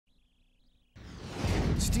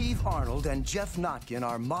Steve Arnold and Geoff Notkin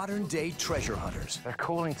are modern-day treasure hunters. They're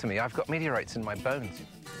calling to me. I've got meteorites in my bones.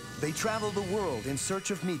 They travel the world in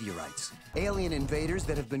search of meteorites, alien invaders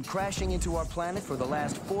that have been crashing into our planet for the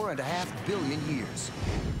last 4.5 billion years.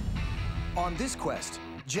 On this quest,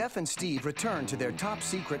 Geoff and Steve returned to their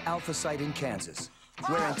top-secret Alpha site in Kansas,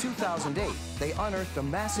 where in 2008, they unearthed a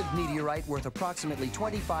massive meteorite worth approximately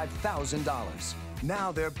 $25,000.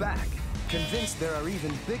 Now they're back, convinced there are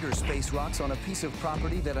even bigger space rocks on a piece of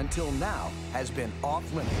property that until now has been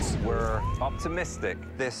off-limits. We're optimistic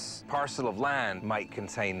this parcel of land might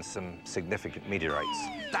contain some significant meteorites.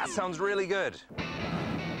 That sounds really good.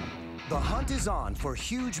 The hunt is on for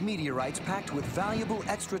huge meteorites packed with valuable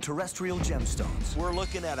extraterrestrial gemstones. We're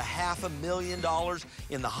looking at $500,000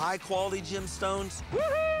 in the high-quality gemstones.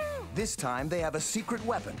 Woohoo! This time they have a secret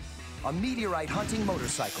weapon, a meteorite hunting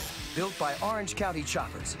motorcycle built by Orange County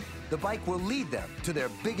choppers. The bike will lead them to their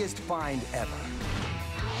biggest find ever.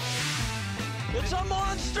 It's a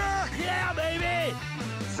monster! Yeah, baby!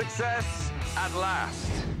 Success at last.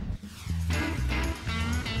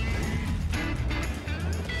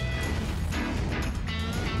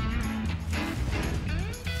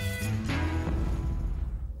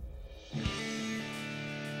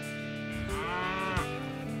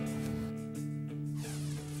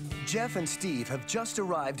 Geoff and Steve have just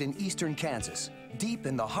arrived in eastern Kansas, deep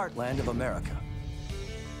in the heartland of America.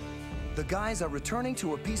 The guys are returning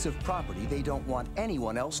to a piece of property they don't want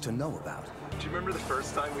anyone else to know about. Do you remember the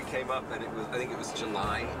first time we came up and I think it was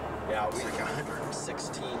July? Yeah, it was like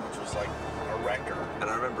 116, which was like a record. And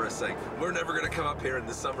I remember us saying, we're never gonna come up here in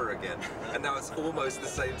the summer again. And now it's almost the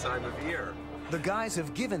same time of year. The guys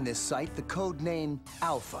have given this site the code name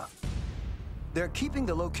Alpha. They're keeping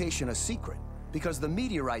the location a secret because the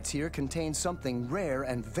meteorites here contain something rare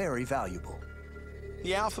and very valuable.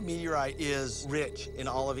 The Alpha meteorite is rich in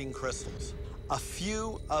olivine crystals. A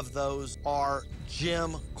few of those are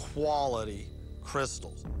gem-quality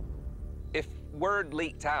crystals. If word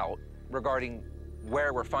leaked out regarding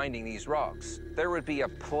where we're finding these rocks, there would be a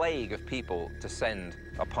plague of people to send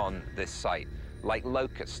upon this site, like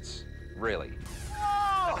locusts, really.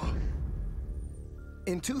 Oh!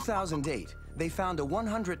 In 2008, they found a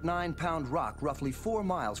 109-pound rock roughly 4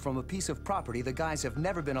 miles from a piece of property the guys have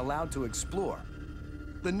never been allowed to explore.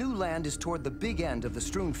 The new land is toward the big end of the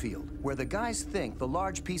strewn field, where the guys think the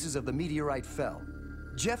large pieces of the meteorite fell.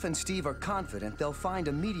 Geoff and Steve are confident they'll find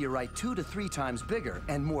a meteorite 2 to 3 times bigger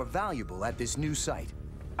and more valuable at this new site.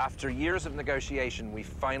 After years of negotiation, we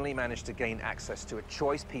finally managed to gain access to a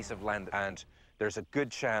choice piece of land, and there's a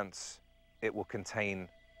good chance it will contain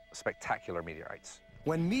spectacular meteorites.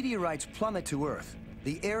 When meteorites plummet to Earth,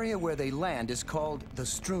 the area where they land is called the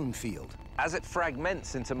strewn field. As it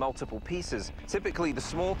fragments into multiple pieces, typically the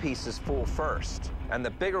small pieces fall first, and the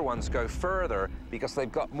bigger ones go further because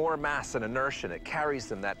they've got more mass and inertia, and it carries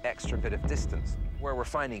them that extra bit of distance. Where we're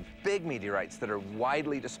finding big meteorites that are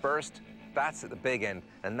widely dispersed, that's at the big end,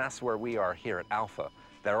 and that's where we are here at Alpha.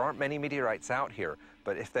 There aren't many meteorites out here,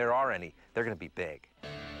 but if there are any, they're going to be big.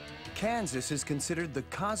 Kansas is considered the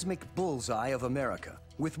cosmic bullseye of America,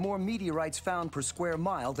 with more meteorites found per square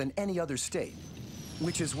mile than any other state,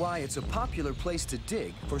 which is why it's a popular place to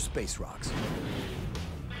dig for space rocks.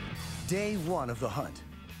 Day 1 of the hunt.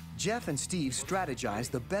 Geoff and Steve strategized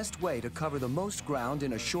the best way to cover the most ground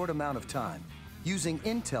in a short amount of time. Using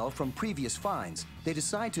intel from previous finds, they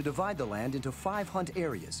decide to divide the land into 5 hunt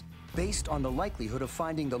areas, based on the likelihood of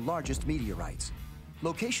finding the largest meteorites.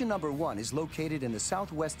 Location number 1 is located in the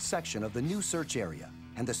southwest section of the new search area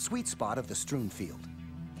and the sweet spot of the strewn field.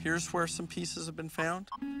 Here's where some pieces have been found.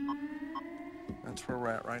 That's where we're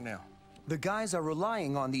at right now. The guys are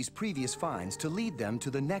relying on these previous finds to lead them to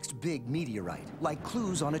the next big meteorite, like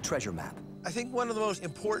clues on a treasure map. I think one of the most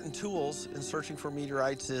important tools in searching for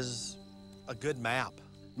meteorites is a good map.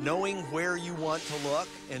 Knowing where you want to look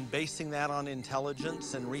and basing that on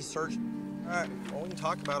intelligence and research. All right, well, we can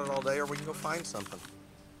talk about it all day or we can go find something.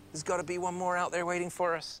 There's got to be one more out there waiting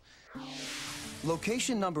for us.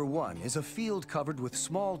 Location number 1 is a field covered with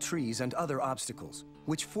small trees and other obstacles,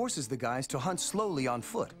 which forces the guys to hunt slowly on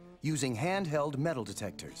foot, using handheld metal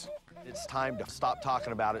detectors. It's time to stop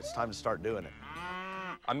talking about it. It's time to start doing it.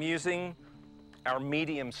 I'm using our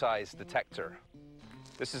medium-sized detector.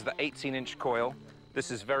 This is the 18-inch coil.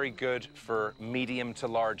 This is very good for medium to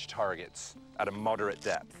large targets at a moderate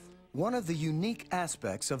depth. One of the unique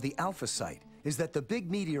aspects of the Alpha site is that the big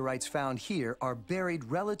meteorites found here are buried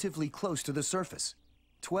relatively close to the surface.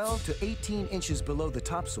 12 to 18 inches below the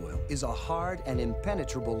topsoil is a hard and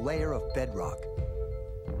impenetrable layer of bedrock.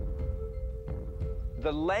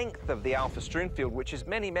 The length of the Alpha strewn field, which is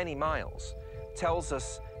many, many miles, tells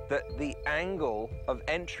us that the angle of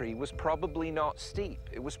entry was probably not steep.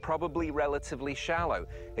 It was probably relatively shallow.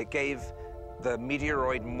 It gave the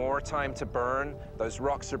meteoroid more time to burn. Those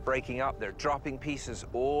rocks are breaking up. They're dropping pieces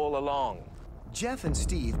all along. Geoff and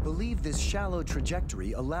Steve believe this shallow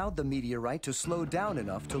trajectory allowed the meteorite to slow down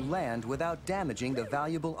enough to land without damaging the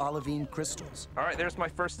valuable olivine crystals. All right, there's my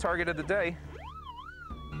first target of the day.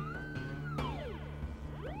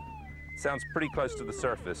 Sounds pretty close to the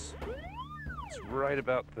surface. It's right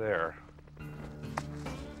about there.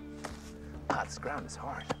 Ah, this ground is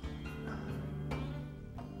hard.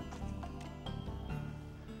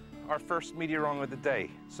 Our first meteorong of the day,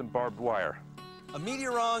 some barbed wire. A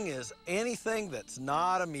meteorong is anything that's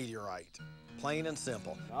not a meteorite. Plain and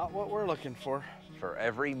simple. Not what we're looking for. For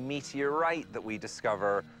every meteorite that we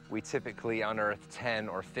discover, we typically unearth 10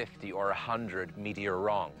 or 50 or 100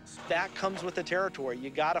 meteorongs. That comes with the territory. You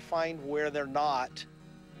gotta find where they're not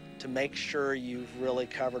to make sure you've really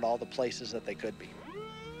covered all the places that they could be.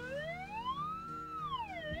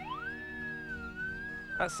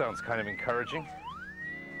 That sounds kind of encouraging.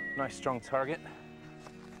 Nice strong target.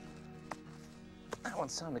 That one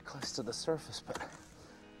sounded close to the surface, but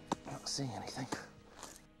I'm not seeing anything.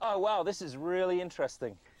 Oh, wow, this is really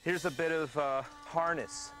interesting. Here's a bit of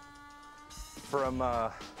harness from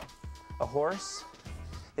a horse.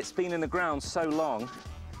 It's been in the ground so long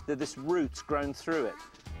that this root's grown through it.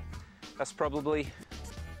 That's probably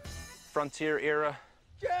frontier era.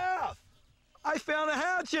 Geoff! I found a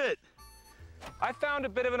hatchet! I found a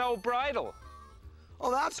bit of an old bridle.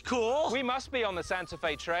 Oh, that's cool. We must be on the Santa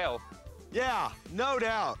Fe Trail. Yeah, no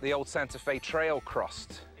doubt. The old Santa Fe Trail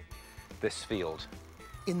crossed this field.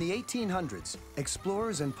 In the 1800s,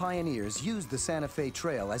 explorers and pioneers used the Santa Fe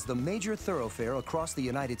Trail as the major thoroughfare across the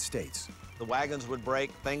United States. The wagons would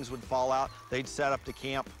break, things would fall out, they'd set up to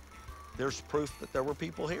camp. There's proof that there were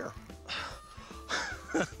people here.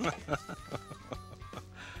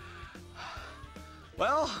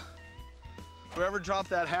 Well, whoever dropped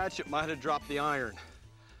that hatchet might have dropped the iron.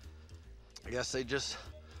 I guess they just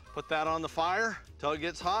put that on the fire till it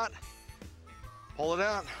gets hot, pull it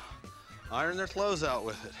out, iron their clothes out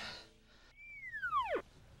with it.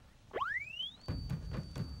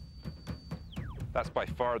 That's by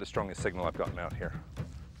far the strongest signal I've gotten out here.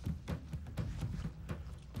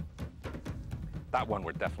 That one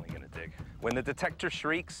we're definitely gonna dig. When the detector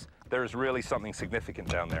shrieks, there's really something significant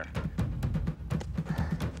down there.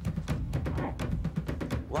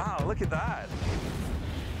 Wow, look at that.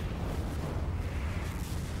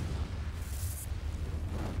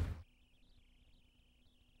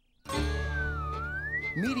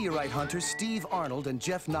 Meteorite hunters Steve Arnold and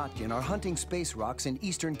Jeff Notkin are hunting space rocks in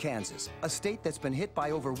eastern Kansas, a state that's been hit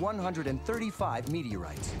by over 135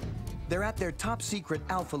 meteorites. They're at their top-secret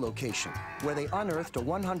Alpha location, where they unearthed a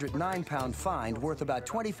 109-pound find worth about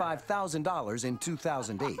 $25,000 in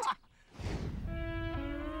 2008.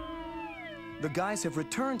 The guys have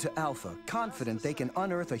returned to Alpha, confident they can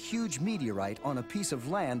unearth a huge meteorite on a piece of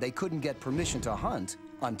land they couldn't get permission to hunt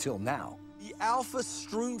until now. The Alpha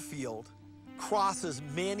strewn field crosses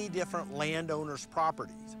many different landowners'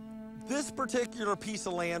 properties. This particular piece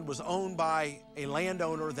of land was owned by a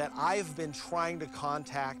landowner that I've been trying to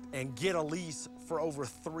contact and get a lease for over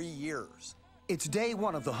 3 years. It's day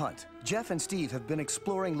one of the hunt. Geoff and Steve have been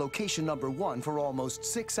exploring location number 1 for almost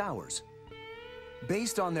 6 hours.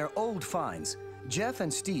 Based on their old finds, Geoff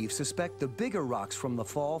and Steve suspect the bigger rocks from the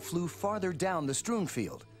fall flew farther down the strewn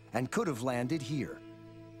field and could have landed here.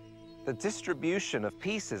 The distribution of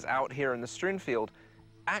pieces out here in the strewn field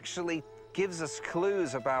actually gives us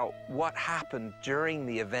clues about what happened during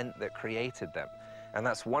the event that created them. And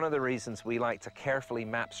that's one of the reasons we like to carefully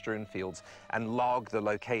map strewn fields and log the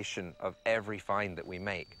location of every find that we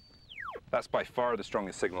make. That's by far the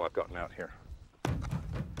strongest signal I've gotten out here.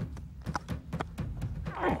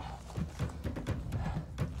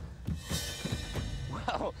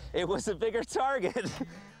 Well, it was a bigger target.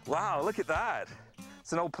 Wow, look at that.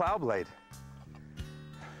 It's an old plow blade.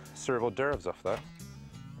 Servo d'oeuvres off that.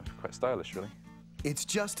 Quite stylish, really. It's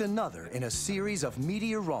just another in a series of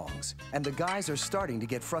meteorongs, and the guys are starting to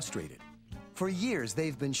get frustrated. For years,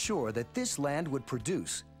 they've been sure that this land would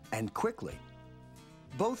produce, and quickly.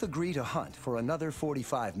 Both agree to hunt for another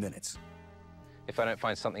 45 minutes. If I don't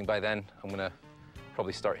find something by then, I'm gonna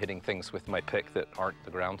probably start hitting things with my pick that aren't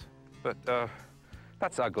the ground. But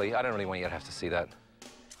that's ugly. I don't really want you to have to see that.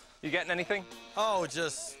 You getting anything? Oh,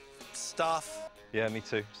 just stuff. Yeah, me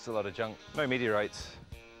too. Just a lot of junk. No meteorites.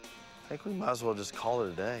 I think we might as well just call it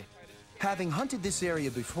a day. Having hunted this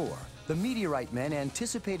area before, the Meteorite Men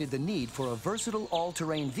anticipated the need for a versatile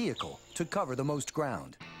all-terrain vehicle to cover the most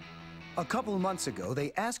ground. A couple months ago,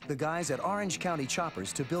 they asked the guys at Orange County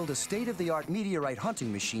Choppers to build a state-of-the-art meteorite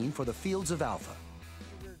hunting machine for the fields of Alpha.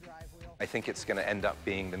 I think it's going to end up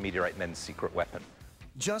being the Meteorite Men's secret weapon.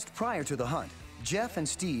 Just prior to the hunt, Geoff and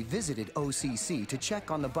Steve visited OCC to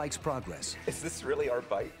check on the bike's progress. Is this really our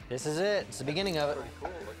bike? This is it. It's the beginning of it. Cool,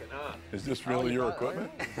 look at that. Is this really your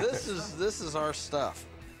equipment? This is our stuff.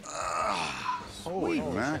 Holy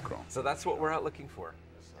mackerel. So that's what we're out looking for.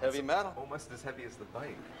 Heavy metal. Almost as heavy as the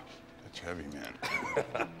bike. That's heavy,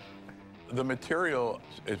 man. The material,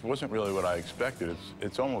 it wasn't really what I expected.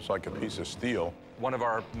 It's almost like a piece of steel. One of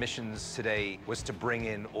our missions today was to bring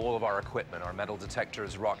in all of our equipment, our metal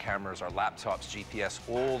detectors, rock hammers, our laptops, GPS,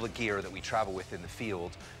 all the gear that we travel with in the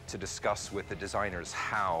field to discuss with the designers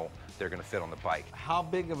how they're going to fit on the bike. How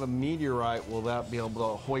big of a meteorite will that be able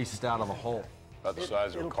to hoist out of a hole? About the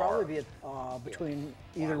size of a It'll car. probably be between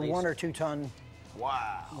either 1 or 2 ton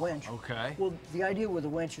Wow. winch. Okay. Well, the idea with the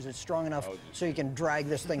winch is it's strong enough so you can drag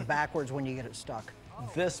this thing backwards when you get it stuck.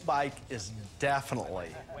 This bike is definitely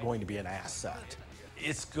going to be an asset.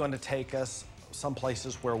 It's going to take us some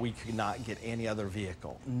places where we could not get any other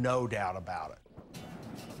vehicle, no doubt about it.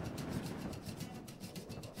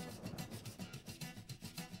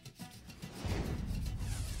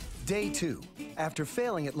 Day 2. After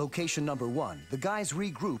failing at location number 1, the guys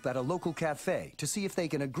regroup at a local cafe to see if they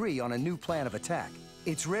can agree on a new plan of attack.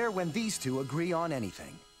 It's rare when these two agree on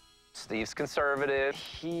anything. Steve's conservative.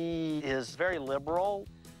 He is very liberal.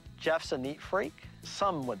 Jeff's a neat freak.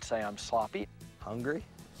 Some would say I'm sloppy. Hungry?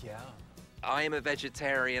 Yeah. I am a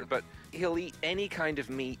vegetarian, but he'll eat any kind of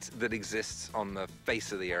meat that exists on the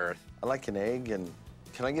face of the earth. I like an egg, and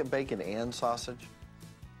can I get bacon and sausage?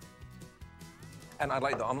 And I'd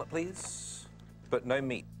like the omelet, please, but no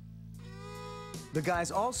meat. The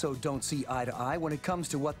guys also don't see eye to eye when it comes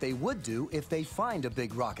to what they would do if they find a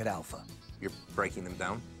big rock at Alpha. You're breaking them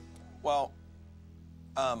down? Well,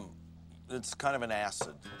 it's kind of an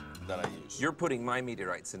acid that I use. You're putting my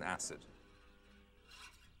meteorites in acid.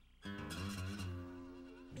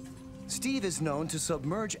 Steve is known to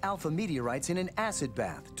submerge Alpha meteorites in an acid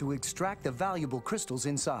bath to extract the valuable crystals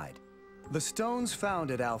inside. The stones found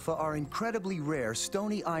at Alpha are incredibly rare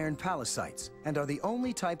stony iron pallasites and are the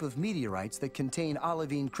only type of meteorites that contain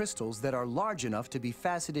olivine crystals that are large enough to be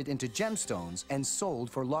faceted into gemstones and sold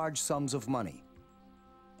for large sums of money.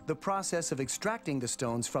 The process of extracting the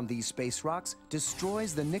stones from these space rocks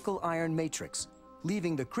destroys the nickel-iron matrix,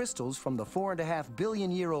 leaving the crystals from the 4.5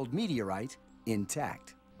 billion-year-old meteorite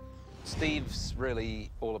intact. Steve's really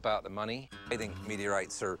all about the money. I think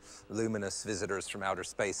meteorites are luminous visitors from outer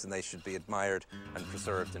space, and they should be admired and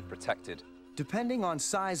preserved and protected. Depending on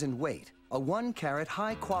size and weight, a 1-carat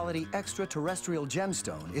high-quality extraterrestrial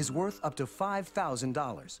gemstone is worth up to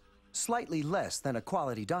 $5,000. Slightly less than a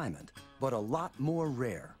quality diamond, but a lot more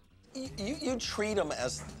rare. You treat them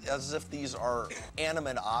as if these are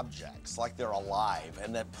animate objects, like they're alive,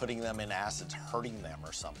 and that putting them in acid's hurting them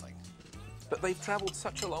or something. But they've traveled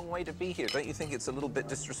such a long way to be here. Don't you think it's a little bit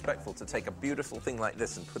disrespectful to take a beautiful thing like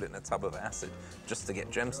this and put it in a tub of acid just to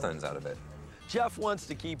get gemstones out of it? Jeff wants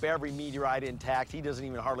to keep every meteorite intact. He doesn't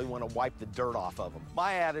even hardly want to wipe the dirt off of them.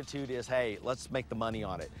 My attitude is, hey, let's make the money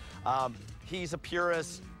on it. He's a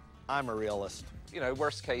purist. I'm a realist. You know,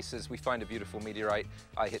 worst case is we find a beautiful meteorite,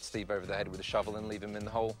 I hit Steve over the head with a shovel and leave him in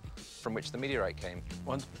the hole from which the meteorite came.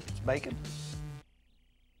 One's bacon.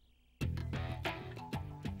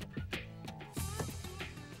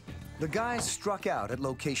 The guys struck out at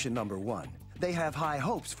location number 1. They have high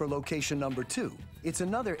hopes for location number 2. It's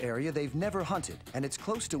another area they've never hunted, and it's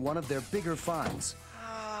close to one of their bigger finds.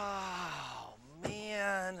 Oh,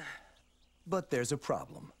 man. But there's a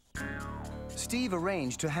problem. Steve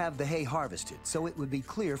arranged to have the hay harvested so it would be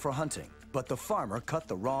clear for hunting, but the farmer cut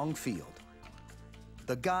the wrong field.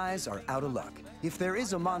 The guys are out of luck. If there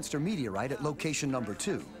is a monster meteorite at location number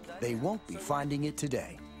 2, they won't be finding it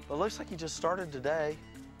today. Well, it looks like he just started today,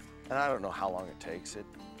 and I don't know how long it takes.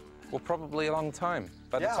 Well, probably a long time.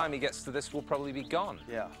 By the time he gets to this, we'll probably be gone.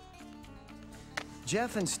 Yeah.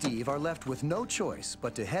 Geoff and Steve are left with no choice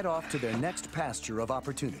but to head off to their next pasture of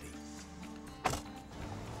opportunity.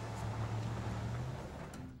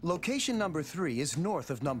 Location number 3 is north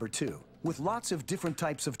of number 2, with lots of different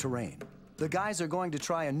types of terrain. The guys are going to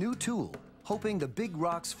try a new tool, hoping the big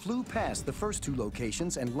rocks flew past the first 2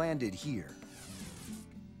 locations and landed here.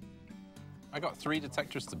 I got 3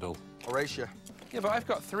 detectors to build. Horatio. Yeah, but I've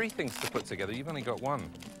got 3 things to put together. You've only got 1.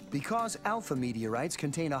 Because alpha meteorites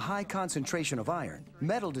contain a high concentration of iron,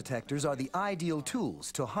 metal detectors are the ideal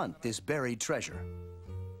tools to hunt this buried treasure.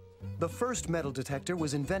 The first metal detector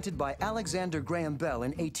was invented by Alexander Graham Bell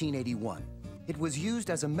in 1881. It was used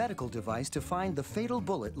as a medical device to find the fatal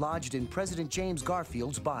bullet lodged in President James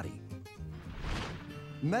Garfield's body.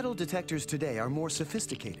 Metal detectors today are more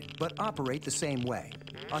sophisticated, but operate the same way.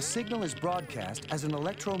 A signal is broadcast as an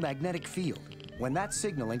electromagnetic field. When that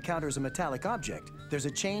signal encounters a metallic object, there's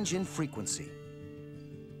a change in frequency.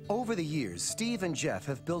 Over the years, Steve and Geoff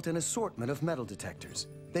have built an assortment of metal detectors.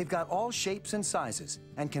 They've got all shapes and sizes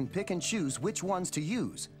and can pick and choose which ones to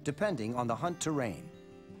use, depending on the hunt terrain.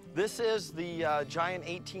 This is the giant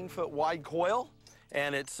 18-foot wide coil,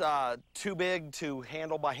 and it's too big to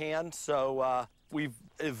handle by hand, so we've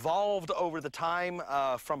evolved over the time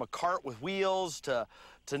from a cart with wheels to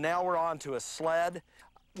now we're on to a sled.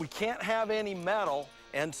 We can't have any metal,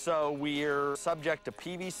 and so we're subject to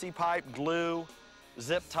PVC pipe, glue,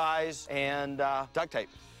 zip ties, and duct tape.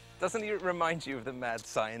 Doesn't it remind you of the mad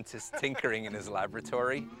scientist tinkering in his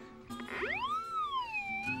laboratory?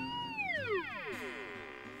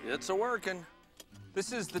 It's a-working.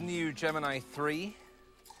 This is the new Gemini 3.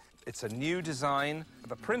 It's a new design.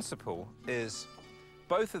 The principle is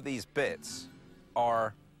both of these bits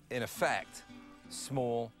are, in effect,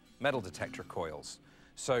 small metal detector coils.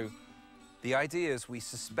 So the idea is we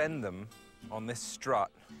suspend them on this strut,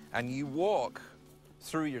 and you walk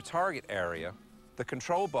through your target area. The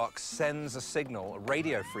control box sends a signal, a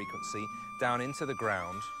radio frequency, down into the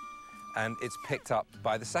ground, and it's picked up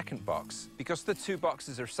by the second box. Because the two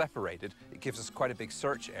boxes are separated, it gives us quite a big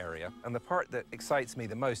search area. And the part that excites me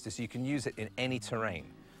the most is you can use it in any terrain.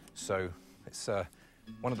 So it's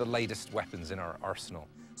one of the latest weapons in our arsenal.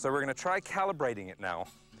 So we're going to try calibrating it now.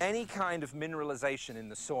 Any kind of mineralization in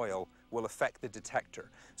the soil will affect the detector.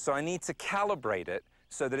 So I need to calibrate it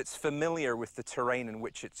so that it's familiar with the terrain in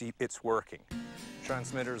which it's working.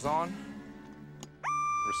 Transmitter's on,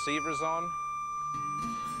 receiver's on.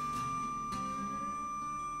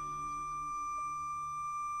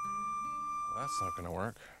 Well, that's not gonna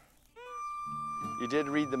work. You did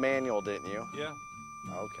read the manual, didn't you? Yeah.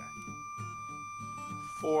 Okay.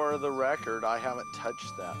 For the record, I haven't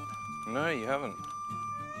touched that. No, you haven't.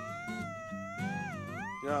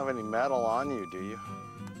 You don't have any metal on you, do you?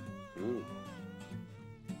 Ooh.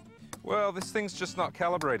 Well, this thing's just not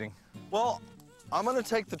calibrating. Well, I'm gonna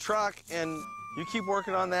take the truck and you keep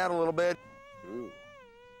working on that a little bit. Ooh.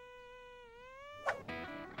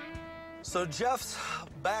 So Geoff's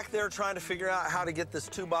back there trying to figure out how to get this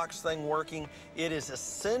two-box thing working. It is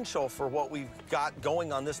essential for what we've got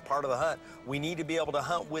going on this part of the hunt. We need to be able to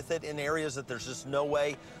hunt with it in areas that there's just no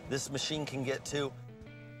way this machine can get to.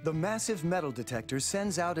 The massive metal detector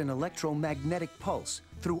sends out an electromagnetic pulse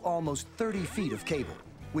through almost 30 feet of cable,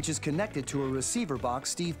 which is connected to a receiver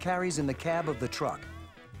box Steve carries in the cab of the truck.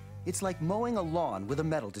 It's like mowing a lawn with a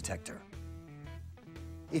metal detector.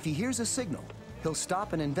 If he hears a signal, he'll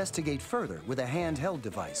stop and investigate further with a handheld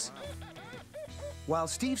device. While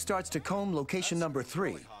Steve starts to comb location number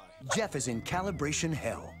 3, Geoff is in calibration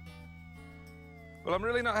hell. Well, I'm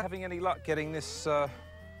really not having any luck getting this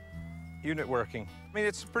unit working. I mean,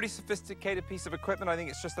 it's a pretty sophisticated piece of equipment. I think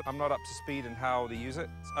it's just that I'm not up to speed in how to use it.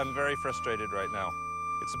 I'm very frustrated right now.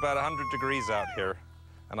 It's about 100 degrees out here,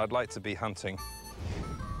 and I'd like to be hunting.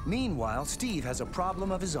 Meanwhile, Steve has a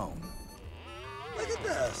problem of his own. Look at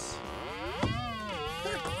this.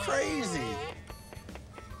 They're crazy.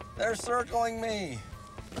 They're circling me.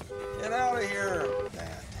 Get out of here.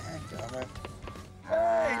 Dadgummit.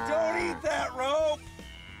 Hey, don't eat that rope.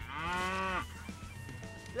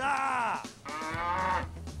 Yeah.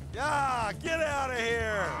 Yeah, get out of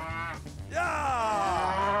here.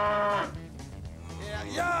 Yeah.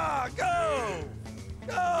 Yeah, go.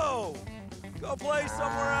 Go. Go play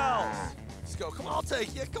somewhere else. Let's go. Come on, I'll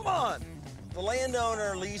take you. Come on. The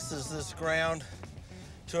landowner leases this ground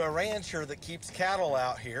to a rancher that keeps cattle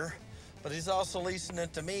out here, but he's also leasing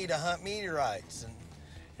it to me to hunt meteorites. And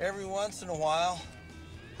every once in a while,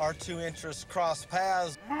 our two interests cross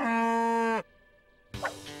paths.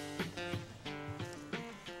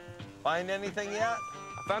 Find anything yet?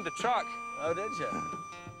 I found a truck. Oh, did you?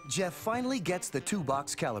 Geoff finally gets the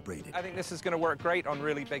two-box calibrated. I think this is going to work great on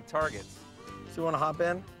really big targets. So you want to hop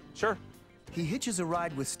in? Sure. He hitches a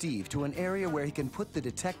ride with Steve to an area where he can put the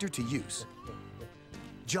detector to use.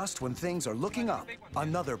 Just when things are looking up,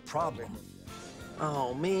 another problem.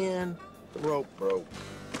 Oh, man. The rope broke.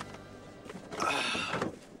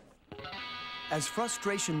 As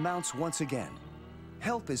frustration mounts once again,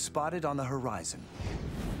 help is spotted on the horizon.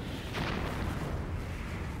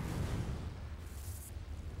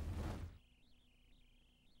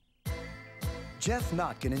 Geoff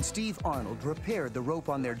Notkin and Steve Arnold repaired the rope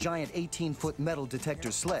on their giant 18-foot metal detector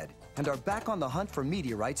sled and are back on the hunt for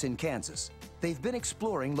meteorites in Kansas. They've been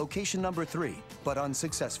exploring location number 3, but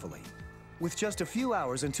unsuccessfully. With just a few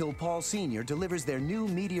hours until Paul Sr. delivers their new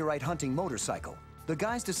meteorite hunting motorcycle, the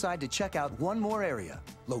guys decide to check out one more area,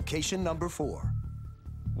 location number 4.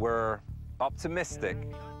 We're optimistic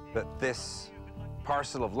that this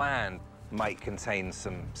parcel of land might contain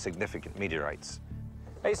some significant meteorites.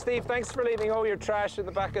 Hey, Steve, thanks for leaving all your trash in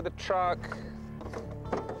the back of the truck.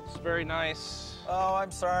 It's very nice. Oh, I'm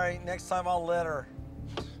sorry. Next time I'll litter.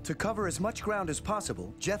 To cover as much ground as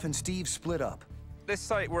possible, Geoff and Steve split up. This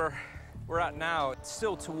site we're at now, it's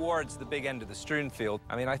still towards the big end of the strewn field.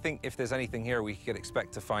 I mean, I think if there's anything here, we could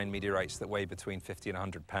expect to find meteorites that weigh between 50 and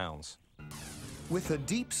 100 pounds. With a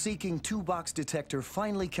deep-seeking 2-box detector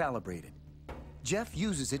finally calibrated, Geoff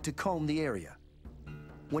uses it to comb the area.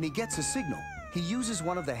 When he gets a signal, he uses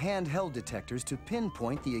one of the handheld detectors to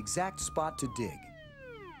pinpoint the exact spot to dig.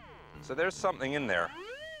 So there's something in there.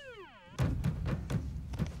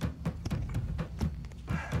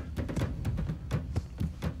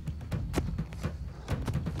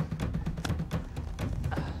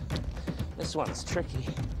 This one's tricky.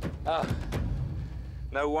 Oh,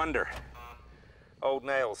 no wonder. Old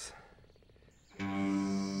nails.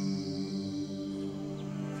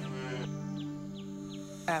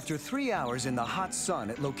 After 3 hours in the hot sun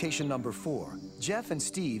at location number 4, Geoff and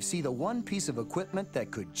Steve see the one piece of equipment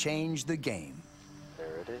that could change the game.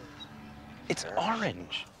 There it is. It's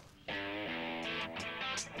orange.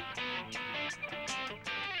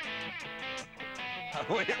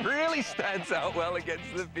 Oh, it really stands out well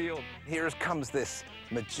against the field. Here comes this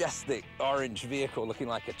majestic orange vehicle looking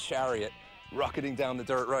like a chariot rocketing down the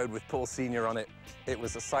dirt road with Paul Sr. on it. It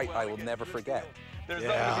was a sight I will never forget. There's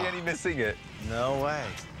not going to be any missing it. No way.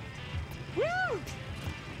 Woo!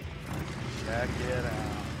 Check it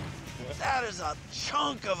out. That is a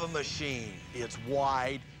chunk of a machine. It's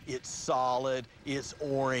wide, it's solid, it's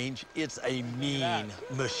orange, it's a mean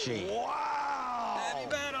machine. Wow!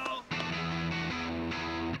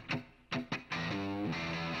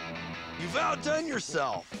 You've outdone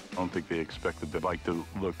yourself. I don't think they expected the bike to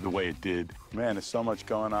look the way it did. Man, there's so much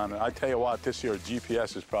going on. I tell you what, this year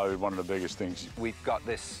GPS is probably one of the biggest things. We've got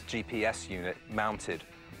this GPS unit mounted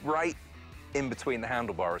right in between the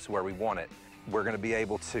handlebars where we want it. We're going to be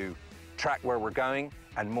able to track where we're going,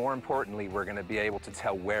 and more importantly, we're going to be able to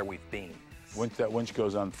tell where we've been. Once that winch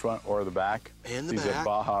goes on front or the back, In the these back. are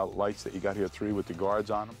Baja lights that you got here, 3 with the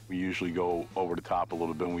guards on them. We usually go over the top a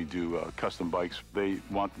little bit when we do custom bikes. They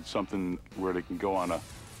wanted something where they can go on a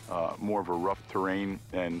more of a rough terrain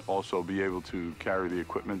and also be able to carry the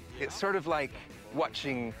equipment. It's sort of like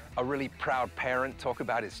watching a really proud parent talk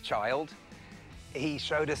about his child. He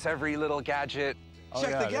showed us every little gadget.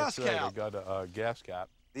 Check the gas that's right. cap. We got a gas cap.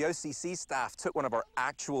 The OCC staff took one of our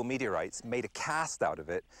actual meteorites, made a cast out of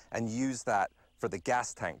it, and used that for the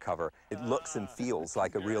gas tank cover. It looks and feels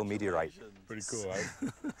like a real meteorite. Pretty cool, right?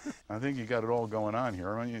 I think you got it all going on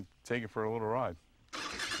here. Why don't you take it for a little ride?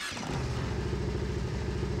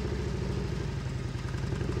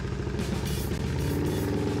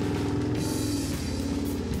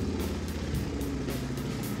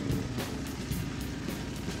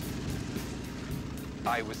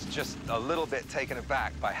 I was just a little bit taken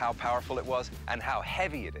aback by how powerful it was and how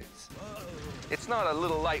heavy it is. It's not a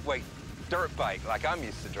little lightweight dirt bike like I'm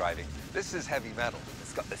used to driving. This is heavy metal.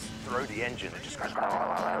 It's got this throaty engine that just goes...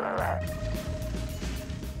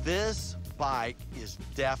 This bike is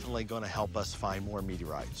definitely going to help us find more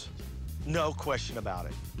meteorites. No question about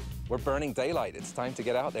it. We're burning daylight. It's time to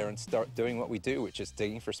get out there and start doing what we do, which is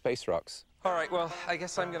digging for space rocks. All right, well, I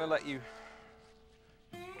guess I'm going to let you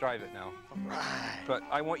drive it now. Right. But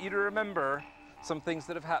I want you to remember some things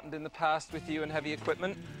that have happened in the past with you and heavy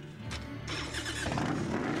equipment.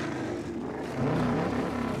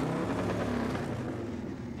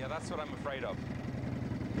 Yeah, that's what I'm afraid of.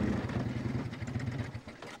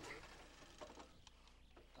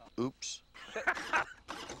 Oops.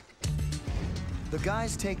 The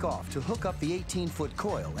guys take off to hook up the 18-foot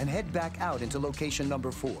coil and head back out into location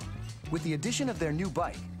number 4. With the addition of their new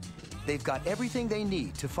bike, they've got everything they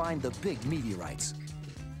need to find the big meteorites.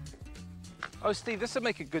 Oh, Steve, this would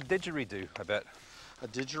make a good didgeridoo, I bet. A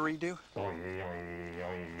didgeridoo?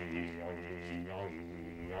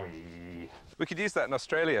 We could use that in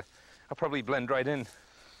Australia. I'll probably blend right in.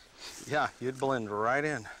 Yeah, you'd blend right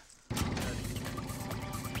in.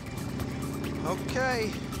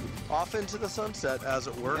 Okay, off into the sunset, as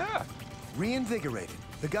it were. Yeah. Reinvigorated,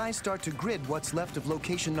 the guys start to grid what's left of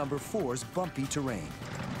location number 4's bumpy terrain.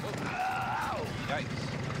 Yikes.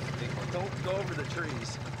 Don't go over the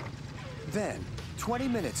trees. Then, 20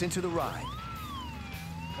 minutes into the ride,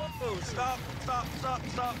 Whoa, stop, stop, stop,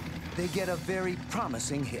 stop. they get a very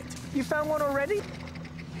promising hit. You found one already?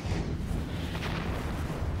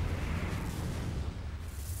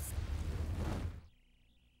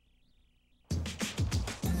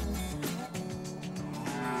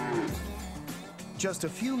 Just a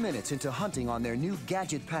few minutes into hunting on their new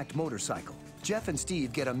gadget-packed motorcycle, Geoff and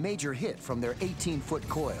Steve get a major hit from their 18-foot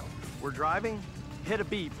coil. We're driving, hit a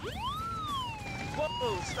beep.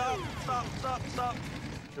 Whoa, stop, stop, stop, stop.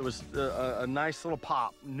 It was a nice little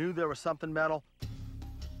pop. Knew there was something metal.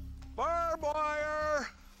 Barbed wire!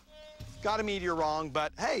 Got a meteor wrong,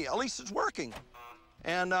 but hey, at least it's working.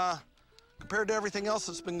 And compared to everything else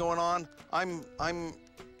that's been going on,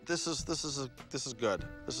 this is good.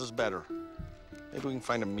 This is better. Maybe we can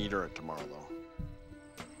find a meteorite tomorrow, though.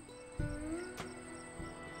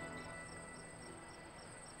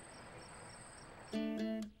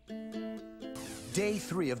 Day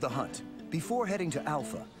 3 of the hunt. Before heading to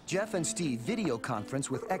Alpha, Geoff and Steve video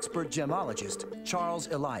conference with expert gemologist Charles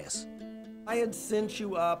Elias. I had sent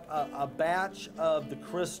you up a batch of the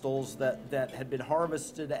crystals that had been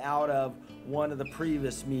harvested out of one of the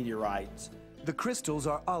previous meteorites. The crystals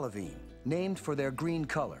are olivine, named for their green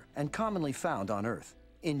color and commonly found on Earth.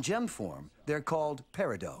 In gem form, they're called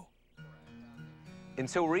peridot.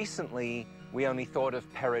 Until recently, we only thought of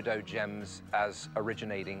peridot gems as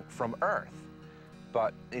originating from Earth.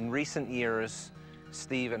 But in recent years,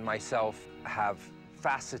 Steve and myself have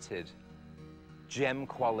faceted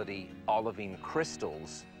gem-quality olivine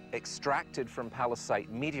crystals extracted from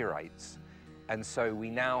palisite meteorites. And so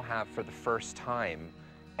we now have, for the first time,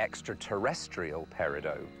 extraterrestrial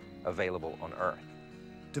peridot available on Earth.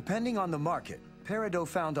 Depending on the market, peridot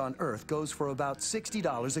found on Earth goes for about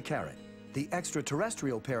 $60 a carat. The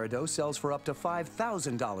extraterrestrial peridot sells for up to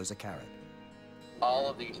 $5,000 a carat. All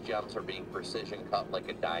of these gems are being precision cut like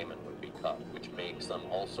a diamond would be cut, which makes them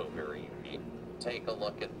also very unique. Take a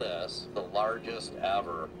look at this, the largest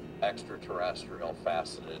ever extraterrestrial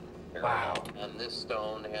faceted peridot. Wow. And this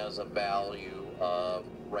stone has a value of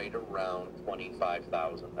right around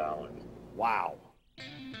 $25,000. Wow.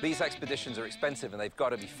 These expeditions are expensive and they've got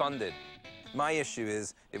to be funded. My issue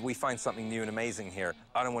is, if we find something new and amazing here,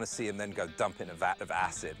 I don't want to see him then go dump in a vat of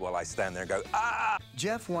acid while I stand there and go, ah!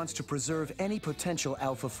 Geoff wants to preserve any potential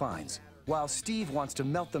alpha finds, while Steve wants to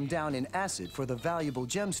melt them down in acid for the valuable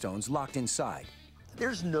gemstones locked inside.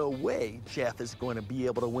 There's no way Geoff is going to be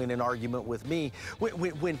able to win an argument with me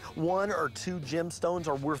when 1 or 2 gemstones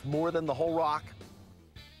are worth more than the whole rock.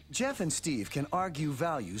 Geoff and Steve can argue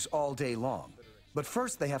values all day long, but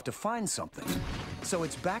first they have to find something. So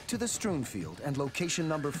it's back to the strewn field and location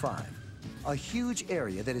number 5, a huge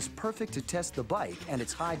area that is perfect to test the bike and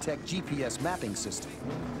its high-tech GPS mapping system.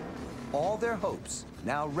 All their hopes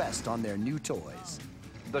now rest on their new toys.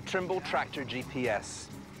 The Trimble Tractor GPS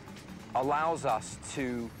allows us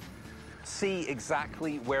to see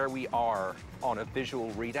exactly where we are on a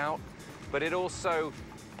visual readout, but it also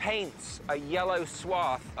paints a yellow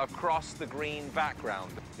swath across the green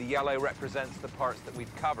background. The yellow represents the parts that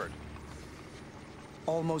we've covered.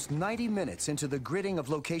 Almost 90 minutes into the gridding of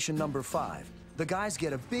location number 5, the guys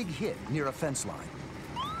get a big hit near a fence line.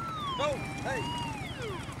 Oh, hey.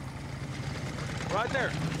 Right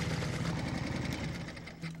there.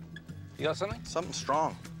 You got something? Something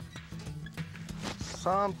strong.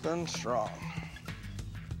 Something strong.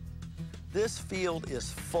 This field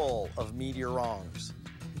is full of meteorons.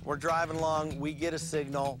 We're driving along, we get a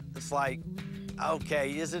signal. It's like,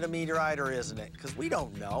 okay, is it a meteorite or isn't it? Because we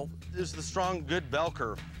don't know. There's the strong, good bell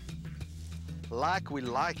curve. Like we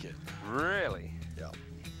like it. Really? Yeah.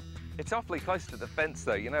 It's awfully close to the fence,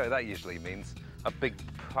 though. You know what that usually means? A big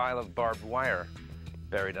pile of barbed wire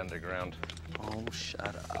buried underground. Oh,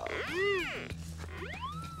 shut up.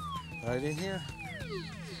 Right in here?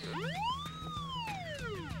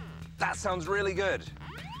 That sounds really good.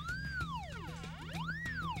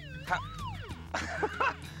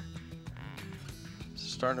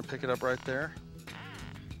 Starting to pick it up right there.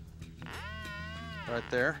 Right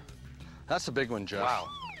there. That's a big one, Geoff. Wow.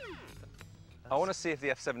 I want to see if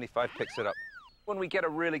the F-75 picks it up. When we get a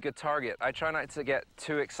really good target, I try not to get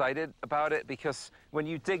too excited about it, because when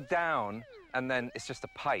you dig down and then it's just a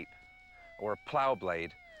pipe or a plow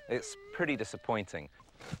blade, it's pretty disappointing.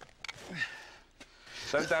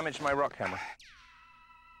 Don't damage my rock hammer.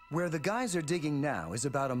 Where the guys are digging now is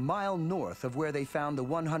about a mile north of where they found the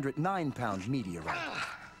 109-pound meteorite.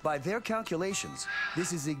 By their calculations,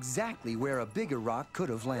 this is exactly where a bigger rock could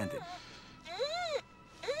have landed.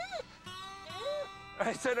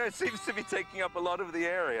 I said it seems to be taking up a lot of the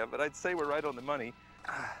area, but I'd say we're right on the money.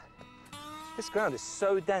 This ground is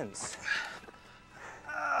so dense.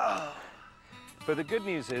 But the good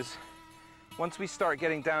news is, once we start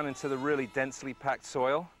getting down into the really densely packed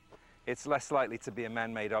soil, it's less likely to be a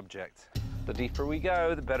man-made object. The deeper we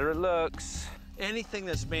go, the better it looks. Anything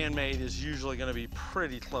that's man-made is usually going to be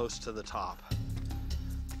pretty close to the top.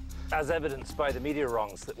 As evidenced by the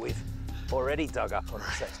meteorons that we've already dug up on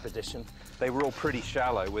this expedition. They were all pretty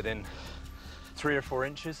shallow, within 3 or 4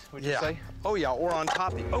 inches, would you say? Oh, yeah, or on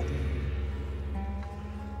top of the... Oh!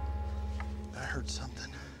 I heard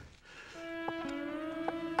something.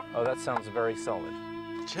 Oh, that sounds very solid.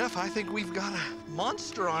 Geoff, I think we've got a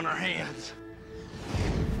monster on our hands.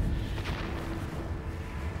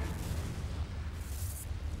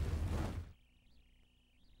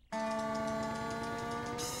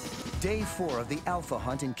 Day 4 of the Alpha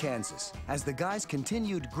hunt in Kansas. As the guys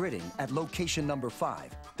continued gridding at location number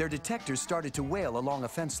 5, their detectors started to wail along a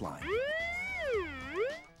fence line.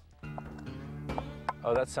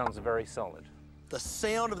 Oh, that sounds very solid. The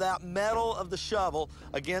sound of that metal of the shovel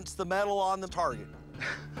against the metal on the target.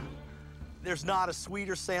 There's not a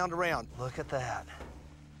sweeter sound around. Look at that.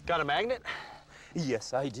 Got a magnet?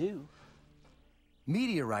 Yes, I do.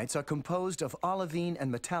 Meteorites are composed of olivine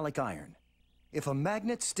and metallic iron. If a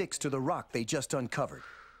magnet sticks to the rock they just uncovered,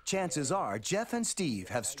 chances are Geoff and Steve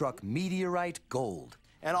have struck meteorite gold.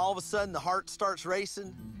 And all of a sudden, the heart starts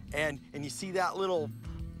racing, and you see that little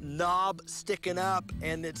knob sticking up,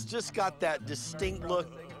 and it's just got that distinct look.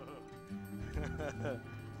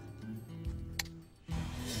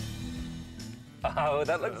 Oh,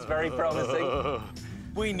 that looks very promising.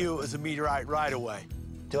 We knew it was a meteorite right away.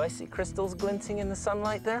 Do I see crystals glinting in the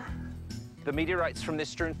sunlight there? The meteorites from this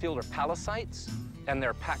strewn field are pallasites, and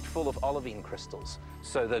they're packed full of olivine crystals.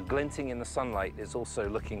 So the glinting in the sunlight is also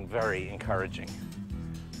looking very encouraging.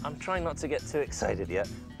 I'm trying not to get too excited yet,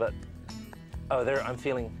 but oh, there, I'm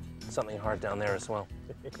feeling something hard down there as well.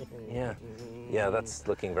 Yeah, that's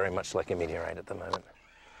looking very much like a meteorite at the moment.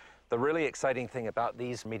 The really exciting thing about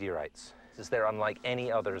these meteorites is they're unlike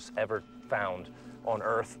any others ever found on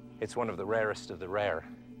Earth. It's one of the rarest of the rare.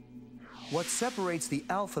 What separates the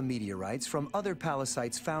alpha meteorites from other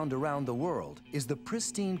pallasites found around the world is the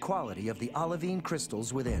pristine quality of the olivine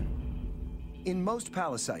crystals within. In most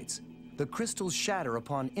pallasites, the crystals shatter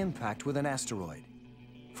upon impact with an asteroid.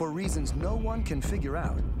 For reasons no one can figure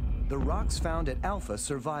out, the rocks found at Alpha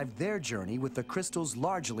survived their journey with the crystals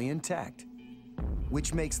largely intact,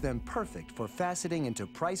 which makes them perfect for faceting into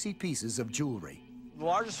pricey pieces of jewelry. The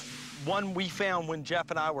largest one we found when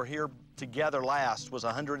Geoff and I were here together last was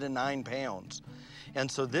 109 pounds. And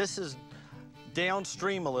so this is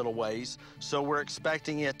downstream a little ways, so we're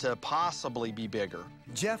expecting it to possibly be bigger.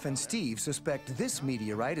 Geoff and Steve suspect this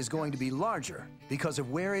meteorite is going to be larger because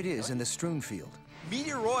of where it is in the strewn field.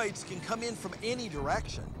 Meteoroids can come in from any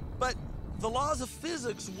direction, but the laws of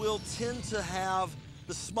physics will tend to have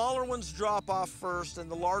the smaller ones drop off first and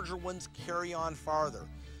the larger ones carry on farther.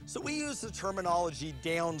 So we use the terminology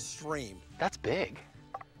downstream. That's big.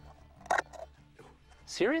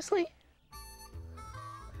 Seriously?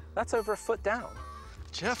 That's over a foot down.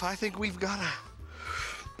 Geoff, I think we've got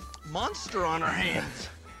a monster on our hands.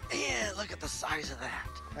 And look at the size of that.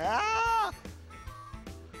 Ah!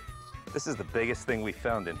 This is the biggest thing we've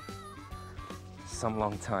found in some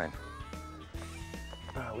long time.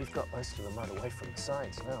 We've got most of the mud away from the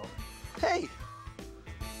sides now. Hey,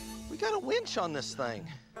 we got a winch on this thing.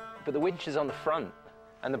 But the winch is on the front,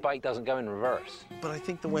 and the bike doesn't go in reverse. But I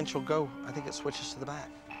think the winch will go, I think it switches to the back.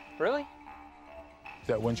 Really?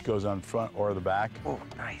 That winch goes on front or the back. Oh,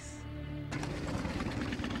 nice.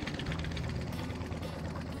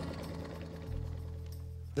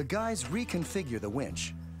 The guys reconfigure the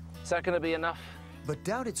winch, Is that going to be enough? but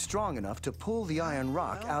doubt it's strong enough to pull the iron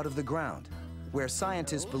rock out of the ground, where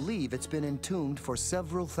scientists believe it's been entombed for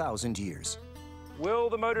several thousand years. Will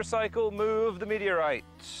the motorcycle move the meteorite?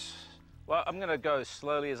 Well, I'm going to go as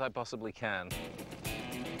slowly as I possibly can.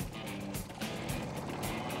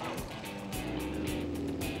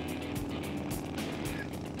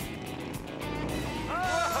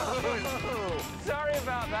 Oh! Sorry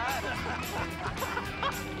about that.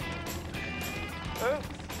 Oops.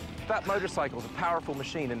 That motorcycle's a powerful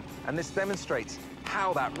machine, and this demonstrates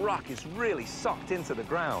how that rock is really sucked into the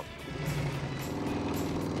ground.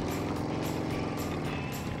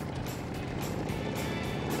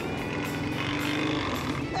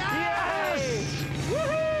 Yes!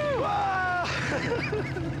 Woohoo!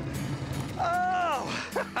 Oh!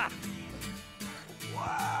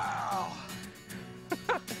 Wow!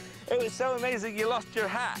 It was so amazing you lost your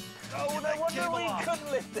hat. Oh, No that wonder came we off.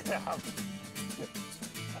 couldn't lift it up.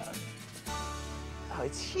 Oh,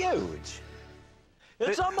 it's huge.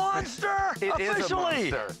 It's a monster! It officially!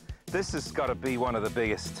 is a monster. This has got to be one of the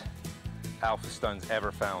biggest alpha stones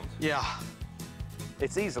ever found. Yeah,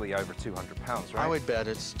 It's easily over 200 pounds, right? I would bet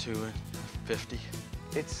it's 250.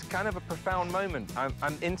 It's kind of a profound moment.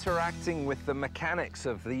 I'm interacting with the mechanics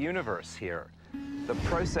of the universe here. The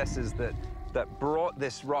processes that that brought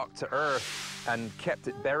this rock to Earth and kept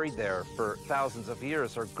it buried there for thousands of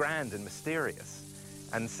years are grand and mysterious.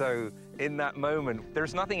 And so in that moment,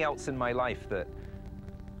 there's nothing else in my life that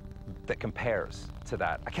compares to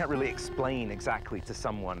that. I can't really explain exactly to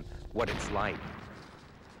someone what it's like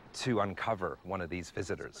to uncover one of these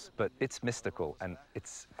visitors, but it's mystical and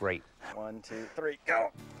it's great. 1, 2, 3,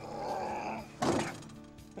 go.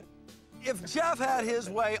 If Geoff had his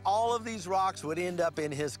way, all of these rocks would end up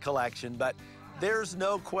in his collection, but there's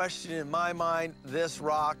no question in my mind, this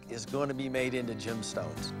rock is going to be made into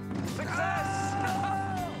gemstones.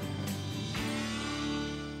 Success!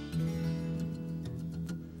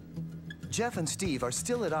 Geoff and Steve are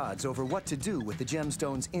still at odds over what to do with the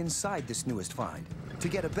gemstones inside this newest find. To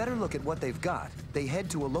get a better look at what they've got, they head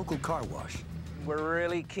to a local car wash. We're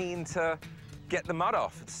really keen to get the mud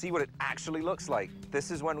off, to see what it actually looks like. This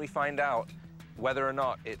is when we find out whether or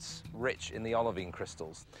not it's rich in the olivine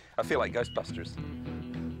crystals. I feel like Ghostbusters.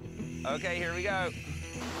 Okay, here we go.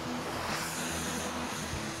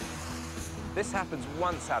 This happens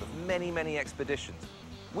once out of many, many expeditions.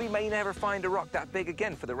 We may never find a rock that big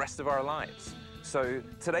again for the rest of our lives. So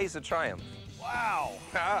today's a triumph. Wow.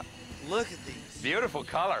 Look at these. Beautiful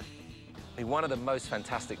color. One of the most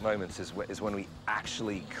fantastic moments is when we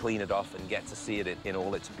actually clean it off and get to see it in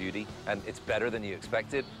all its beauty, and it's better than you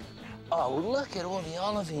expected. Oh, look at all the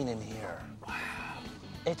olivine in here. Wow.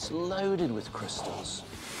 It's loaded with crystals.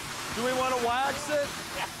 Do we want to wax it?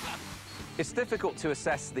 It's difficult to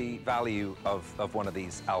assess the value of one of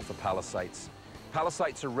these alpha pallasites.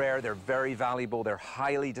 Pallasites are rare, they're very valuable, they're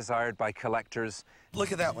highly desired by collectors.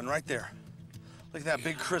 Look at that one right there. Look at that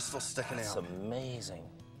big crystal sticking out. That's amazing.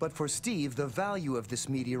 But for Steve, the value of this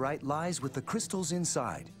meteorite lies with the crystals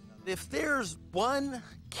inside. If there's 1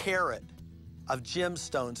 carat of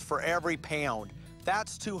gemstones for every pound,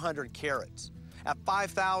 that's 200 carats. At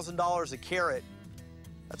 $5,000 a carat,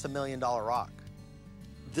 that's $1 million rock.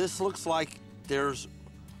 This looks like there's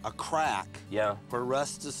a crack. Yeah. Where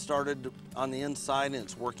rust has started on the inside and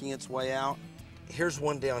it's working its way out. Here's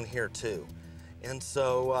one down here too. And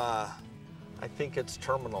so I think it's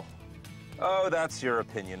terminal. Oh, that's your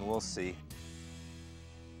opinion, we'll see.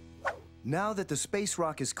 Now that the space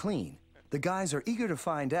rock is clean, the guys are eager to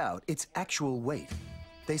find out its actual weight.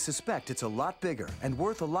 They suspect it's a lot bigger and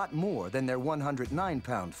worth a lot more than their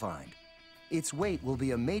 109-pound find. Its weight will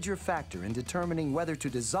be a major factor in determining whether to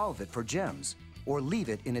dissolve it for gems or leave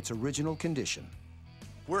it in its original condition.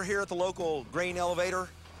 We're here at the local grain elevator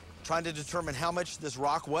trying to determine how much this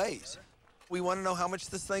rock weighs. We want to know how much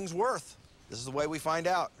this thing's worth. This is the way we find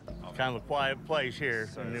out. Kind of a quiet place here,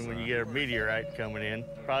 and then when you get a meteorite coming in,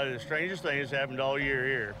 probably the strangest thing that's happened all year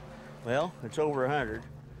here. Well, it's over 100.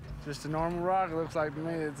 Just a normal rock, it looks like to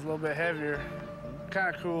me. It's a little bit heavier.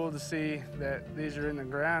 Kind of cool to see that these are in the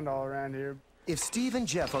ground all around here. If Steve and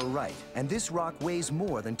Geoff are right, and this rock weighs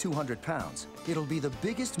more than 200 pounds, it'll be the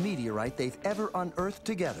biggest meteorite they've ever unearthed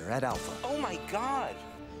together at Alpha. Oh my God!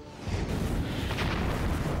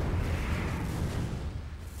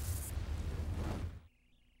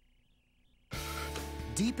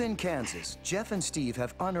 Deep in Kansas, Geoff and Steve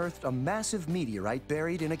have unearthed a massive meteorite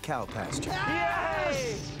buried in a cow pasture.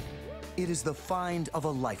 Yes! It is the find of a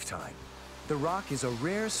lifetime. The rock is a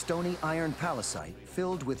rare stony iron palisite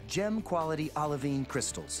filled with gem-quality olivine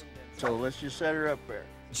crystals. So let's just set her up there.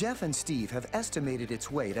 Geoff and Steve have estimated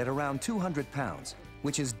its weight at around 200 pounds,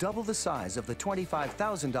 which is double the size of the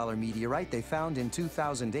 $25,000 meteorite they found in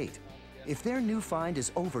 2008. If their new find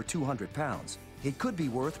is over 200 pounds, it could be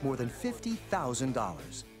worth more than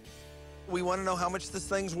 $50,000. We want to know how much this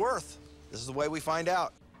thing's worth. This is the way we find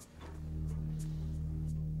out.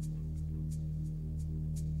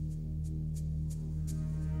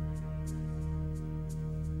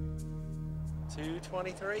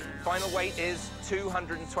 $223. Final weight is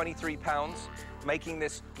 223 pounds, making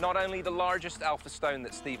this not only the largest alpha stone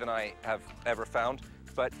that Steve and I have ever found,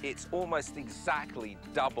 but it's almost exactly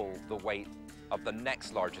double the weight of the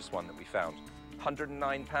next largest one that we found.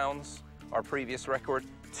 109 pounds, our previous record,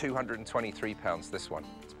 223 pounds this one.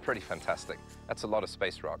 It's pretty fantastic. That's a lot of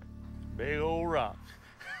space rock. Big old rock.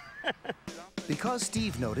 Because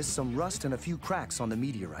Steve noticed some rust and a few cracks on the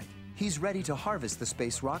meteorite, he's ready to harvest the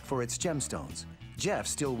space rock for its gemstones. Geoff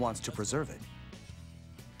still wants to preserve it.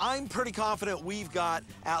 I'm pretty confident we've got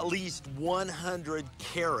at least 100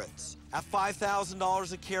 carats. At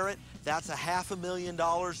 $5,000 a carat, that's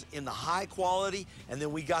 $500,000 in the high quality, and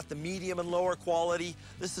then we got the medium and lower quality.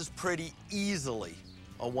 This is pretty easily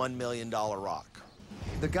a $1 million rock.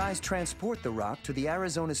 The guys transport the rock to the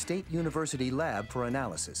Arizona State University lab for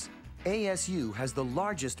analysis. ASU has the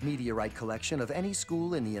largest meteorite collection of any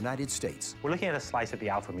school in the United States. We're looking at a slice of the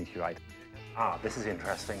alpha meteorite. Ah, this is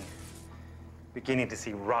interesting. Beginning to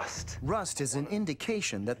see rust. Rust is an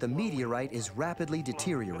indication that the meteorite is rapidly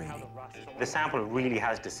deteriorating. The sample really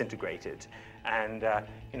has disintegrated, and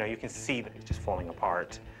you know, you can see that it's just falling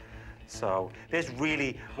apart. So there's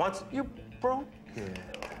really, once you broke it.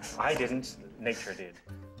 I didn't, nature did.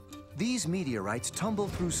 These meteorites tumble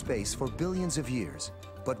through space for billions of years,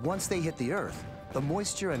 but once they hit the Earth, the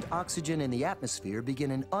moisture and oxygen in the atmosphere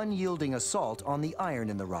begin an unyielding assault on the iron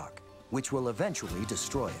in the rock, which will eventually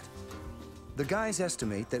destroy it. The guys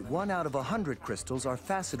estimate that 1 out of 100 crystals are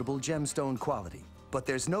facetable gemstone quality, but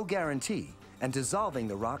there's no guarantee, and dissolving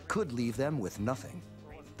the rock could leave them with nothing.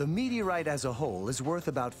 The meteorite as a whole is worth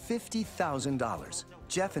about $50,000.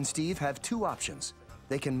 Geoff and Steve have 2 options.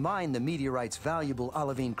 They can mine the meteorite's valuable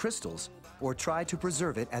olivine crystals, or try to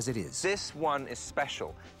preserve it as it is. This one is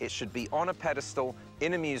special. It should be on a pedestal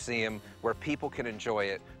in a museum where people can enjoy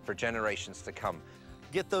it for generations to come.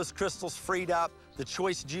 Get those crystals freed up. The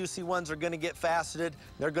choice juicy ones are going to get faceted.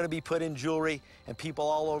 They're going to be put in jewelry, and people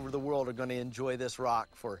all over the world are going to enjoy this rock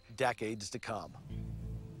for decades to come.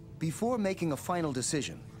 Before making a final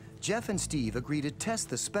decision, Geoff and Steve agree to test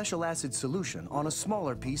the special acid solution on a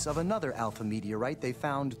smaller piece of another alpha meteorite they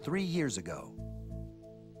found 3 years ago.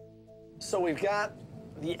 So we've got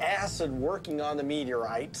the acid working on the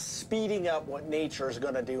meteorite, speeding up what nature is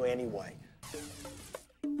going to do anyway.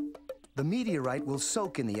 The meteorite will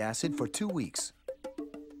soak in the acid for 2 weeks.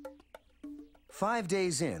 5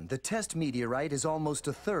 days in, the test meteorite is almost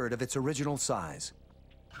 1/3 of its original size.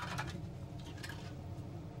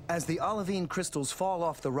 As the olivine crystals fall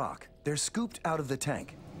off the rock, they're scooped out of the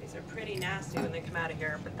tank. These are pretty nasty when they come out of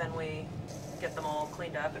here, but then we get them all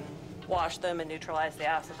cleaned up and wash them and neutralize the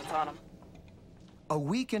acid that's on them. A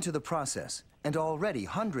week into the process, and already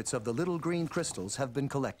hundreds of the little green crystals have been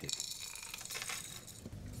collected.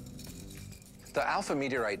 The alpha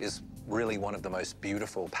meteorite is really one of the most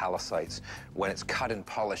beautiful pallasites. When it's cut and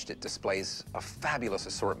polished, it displays a fabulous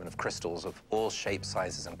assortment of crystals of all shapes,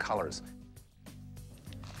 sizes, and colors.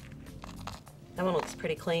 That one looks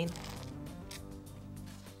pretty clean.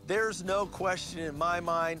 There's no question in my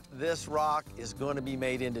mind this rock is going to be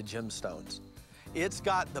made into gemstones. It's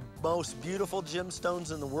got the most beautiful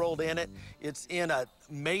gemstones in the world in it. It's in a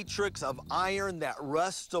matrix of iron that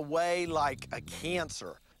rusts away like a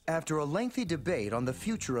cancer. After a lengthy debate on the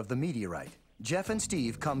future of the meteorite, Geoff and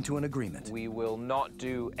Steve come to an agreement. We will not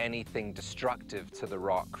do anything destructive to the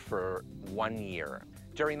rock for 1 year.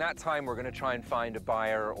 During that time, we're going to try and find a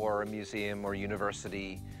buyer or a museum or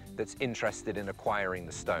university that's interested in acquiring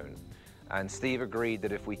the stone. And Steve agreed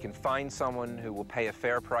that if we can find someone who will pay a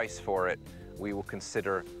fair price for it, we will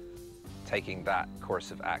consider taking that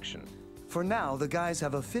course of action. For now, the guys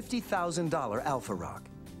have a $50,000 alpha rock.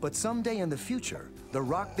 But someday in the future, the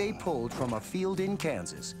rock they pulled from a field in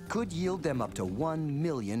Kansas could yield them up to $1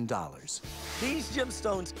 million. These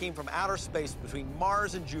gemstones came from outer space between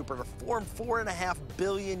Mars and Jupiter, formed 4.5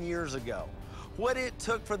 billion years ago. What it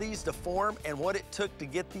took for these to form and what it took to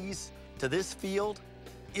get these to this field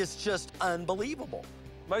is just unbelievable.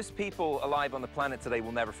 Most people alive on the planet today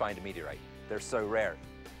will never find a meteorite. They're so rare.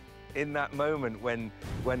 In that moment when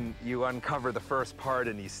you uncover the first part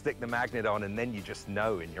and you stick the magnet on, and then you just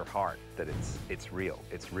know in your heart that it's real.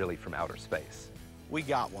 It's really from outer space. We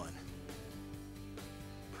got one.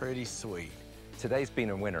 Pretty sweet. Today's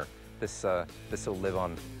been a winner. This will live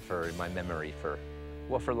on in my memory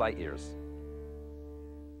for light years.